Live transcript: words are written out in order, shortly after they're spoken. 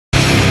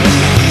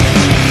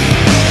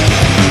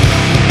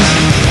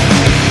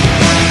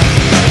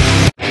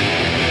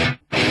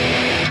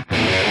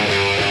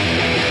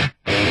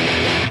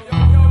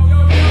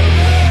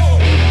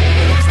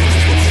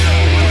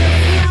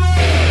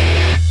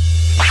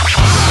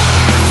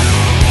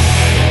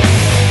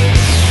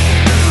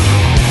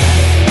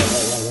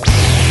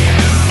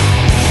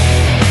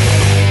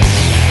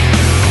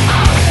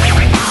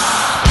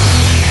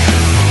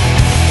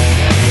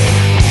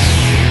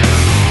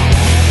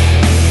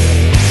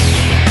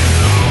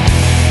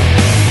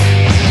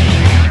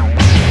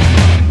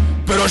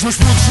os meus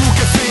putos no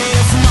café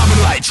a fumar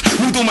berlites.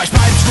 Muito mais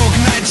pipes do que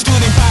nights, tudo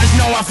em paz,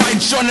 não há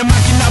fights. Só na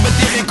máquina a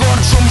bater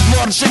recordes, somos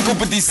lords sem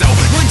competição.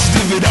 Noites de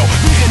verão,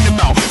 birra na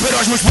mão. Para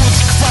os meus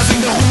putos que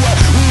fazem da rua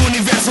um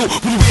universo,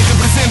 por bem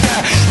representa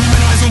e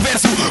mais um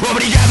verso.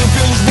 Obrigado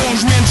pelos bons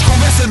momentos,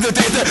 conversa de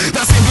treta.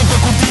 Dá sempre para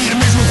curtir,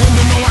 mesmo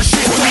quando não há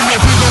shit. Quando o meu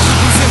people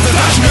representa,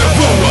 estás na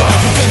boa.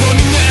 Porque a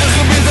doninha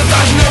arrebenta,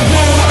 estás na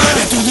boa.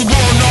 É tudo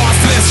bom, não há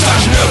stress,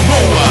 estás na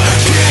boa.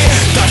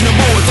 Estás na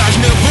boa, estás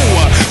na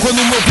boa. Quando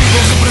o meu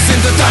people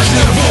representa, estás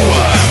na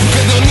boa. Porque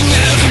a doninha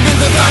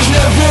arrebenta, estás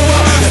na boa.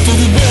 É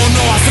tudo bom,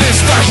 não há stress,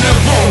 estás na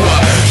boa.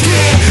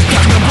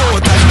 Estás na boa,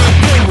 estás na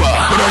boa.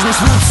 Para os meus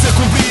frutos a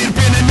cumprir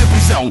pena na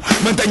prisão,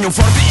 mantenham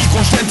forte e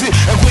constante,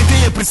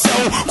 aguentem a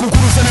pressão. Com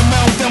cruz na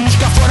mão, estamos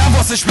cá fora à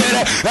vossa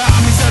espera. A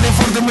amizade é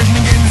forte, mas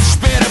ninguém nos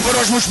espera. Para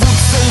os meus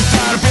frutos a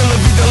lutar pela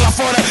vida lá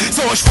fora.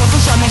 Só as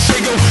fotos já não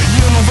chegam e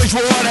eu não vejo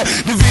a hora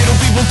de ver o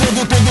people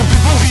todo o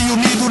people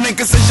reunido. Nem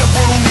que seja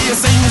por um dia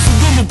sem um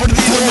segundo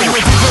perdido. Quando o meu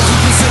people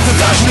representa,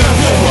 estás na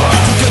boa.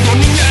 Porque a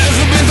doninha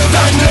arrebenta,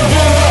 estás na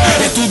boa.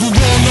 É tudo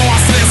bom, não há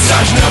stress,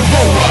 estás na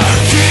boa.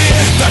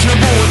 Estás na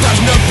boa, estás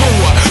na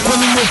boa.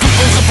 Quando o meu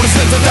people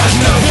representa, estás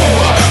na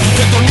boa.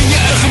 Porque a doninha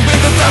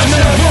arrebenta, estás na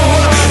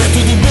boa. É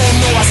tudo bom,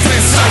 não há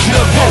stress, estás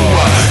na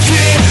boa.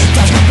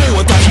 Estás na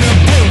boa, estás na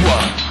boa.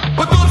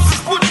 Para todos os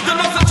putos da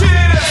nossa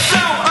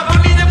geração, a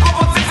doninha com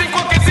vocês em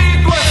qualquer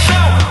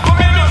situação.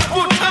 Como é meus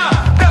putos,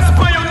 dá-se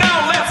bem ou não?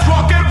 Let's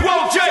rock and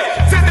roll, Jay.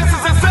 Sente essa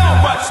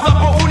sensação, vais lá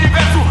para o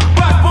universo,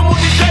 vais para o mundo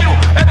inteiro.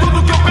 É tudo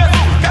o que eu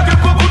peço, caga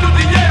com o do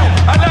dinheiro.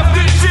 I love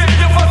this shit,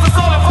 eu faço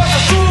sol, eu faço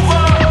chuva.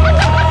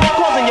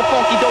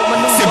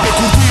 Sempre a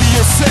curtir e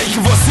eu sei que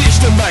vocês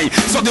também.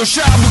 Só Deus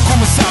sabe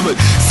como sabe,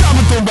 sabe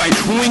tão bem.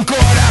 Um encore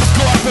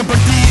hardcore para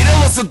partir, a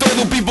lança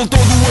todo, o people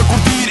todo a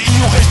curtir.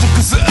 E o resto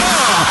que se...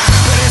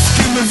 parece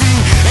que me vi,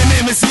 é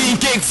mesmo assim.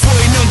 Que é que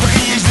foi? Não te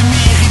rias de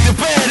mim, irrita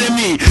para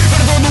mim.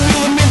 Perdão do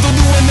elemento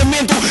do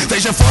andamento,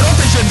 esteja fora ou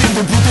esteja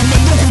dentro, puto,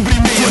 manda um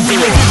cumprimento.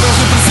 Quando a vida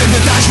representa,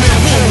 estás na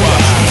boa.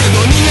 Porque a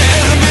doninha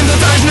arrebenta,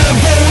 estás na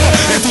boa.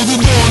 É tudo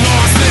bom, não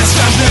há stress,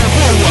 estás na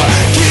boa.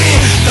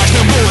 Estás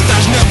na boa,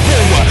 estás na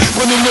boa.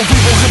 Quando o meu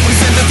people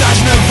representa, estás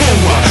na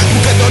boa.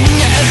 Porque a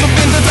doninha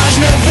arrebenta, estás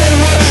na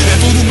boa. É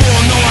tudo bom,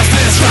 não há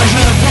stress, estás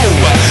na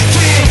boa.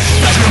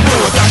 Estás na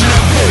boa, estás na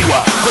boa.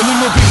 Quando o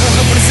meu people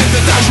representa,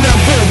 estás na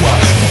boa.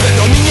 Porque a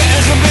doninha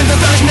arrebenta,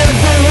 estás na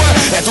boa.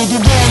 É tudo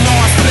bom, não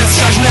há stress,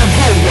 estás na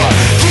boa.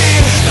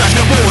 Estás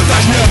na boa,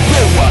 estás na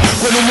boa.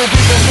 Quando o meu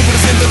people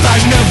representa,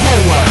 estás na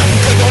boa.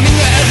 Porque a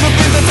doninha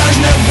arrebenta, estás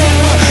na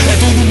boa. É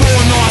tudo bom,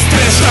 não há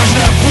stress, estás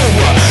na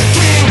boa.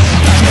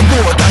 Estás na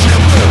boa, estás na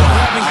boa.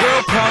 Having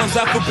girl problems,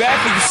 I feel bad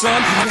for you,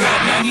 son. I got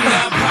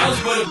 99 problems,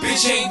 but a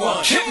bitch ain't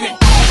one. Hit me.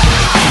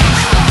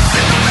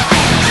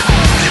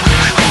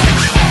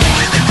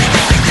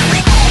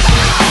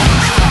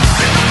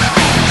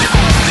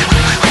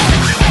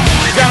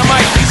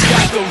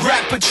 Got the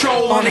rap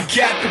patrol on the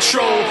Gap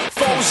patrol.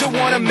 Foes who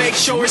wanna make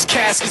sure his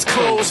casket's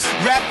closed.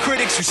 Rap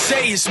critics who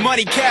say his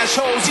money cash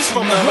holes. He's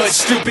from the hood,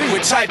 stupid,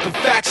 what type of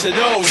facts are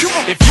those?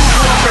 If you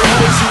grew up in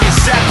hoods who your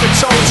sapper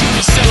told you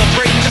was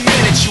celebrating the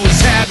minute you was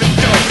having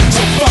dough.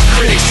 So fuck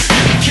critics,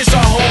 you can kiss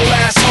our whole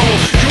asshole.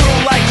 You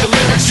don't like the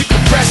lyrics, you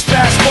can press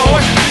fast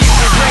forward.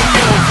 Listen to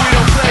radio, if we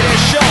don't play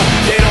their show,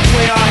 they don't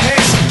play our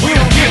hits, we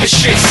don't give a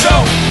shit.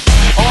 So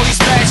all these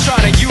bags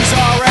trying to use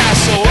our ass,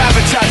 so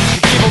advertisers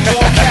can give them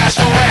more cash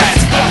for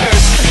ads.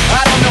 Fuckers,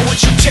 I don't know what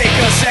you take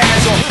us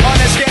as, or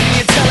understand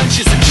the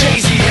intelligence that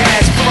Jay-Z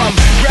has. From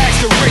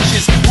rags to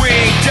riches, we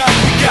ain't done.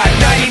 We got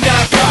 99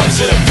 problems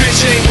that a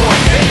bitch ain't one.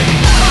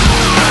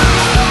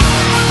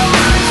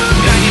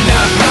 99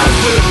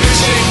 problems that a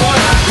bitch ain't one.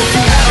 If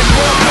you having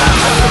more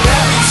problems, I feel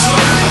bad for you, son.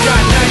 I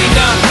got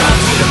 99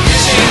 problems that a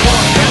bitch ain't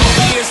one.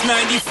 Years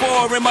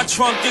 94 and my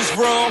trunk is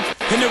wrong.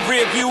 In the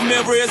rear view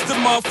mirror is the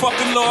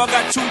motherfucking law. I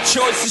got two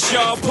choices,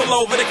 y'all. Pull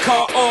over the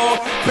car or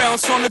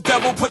bounce on the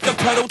double, put the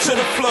pedal to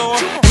the floor.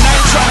 And I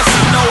ain't tryna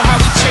see know how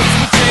we chase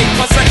we take.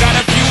 Plus I got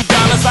a few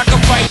dollars, I can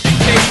fight the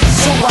case.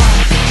 So I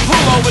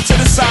pull over to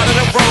the side of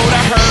the road.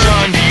 I heard,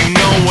 son, do you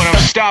know what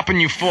I'm stopping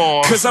you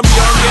for? Cause I'm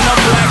young and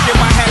I'm black and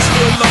my hat's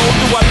still low.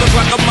 Do I look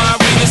like a mind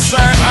reader,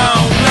 sir? I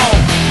don't know.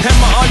 Am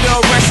I under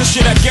arrest or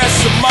shit? I guess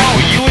some more.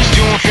 Well, you was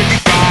doing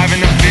 55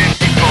 and a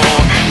 54.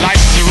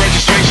 License and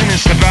registration and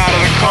step out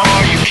of the car.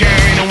 You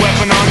carrying a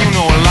weapon on you,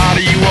 know a lot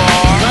of you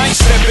are. I ain't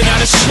stepping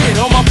out of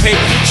shit on my paper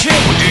to chill.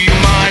 Well, do you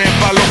mind if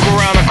I look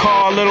around the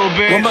car a little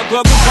bit? Well, my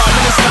glove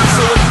compartment is locked,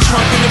 so it's the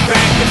trunk in the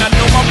back. And I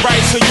know my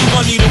rights, so you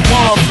gon' need a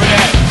warrant for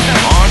that.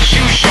 Aren't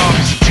you sharp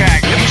as a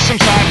tack? You some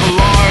type of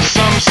law or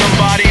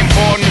somebody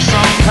important or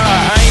something?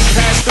 I ain't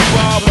past the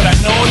bar, but I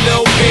know a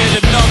little bit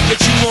enough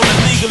that you wanna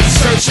legally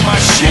search my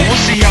shit. Well,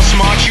 we'll see how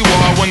smart you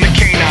are when the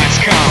canines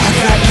come. I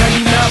got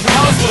 99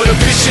 pounds, but a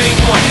bitch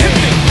ain't one. Hit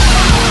me.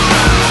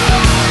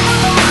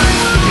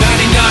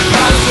 99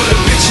 pounds, but a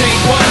bitch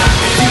ain't one.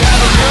 If you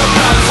have a girl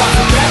problem, I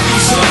can back you,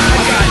 son.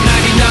 I got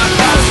 99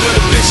 pounds, but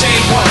a bitch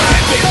ain't one.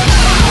 Hit me.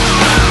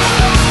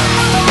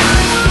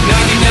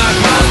 99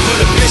 pounds, but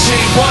a bitch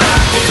ain't one.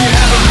 If you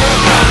have a girl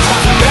problem, I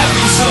can back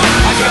you, son.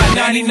 I got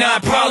 99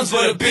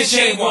 bitch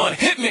ain't one.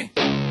 Hit me.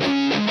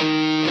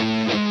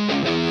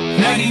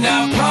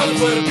 99 problems,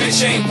 but a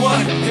bitch ain't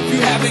one. If you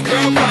having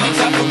girl problems,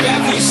 I feel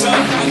bad for you, son.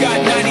 I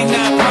got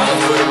 99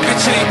 problems, but a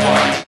bitch ain't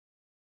one.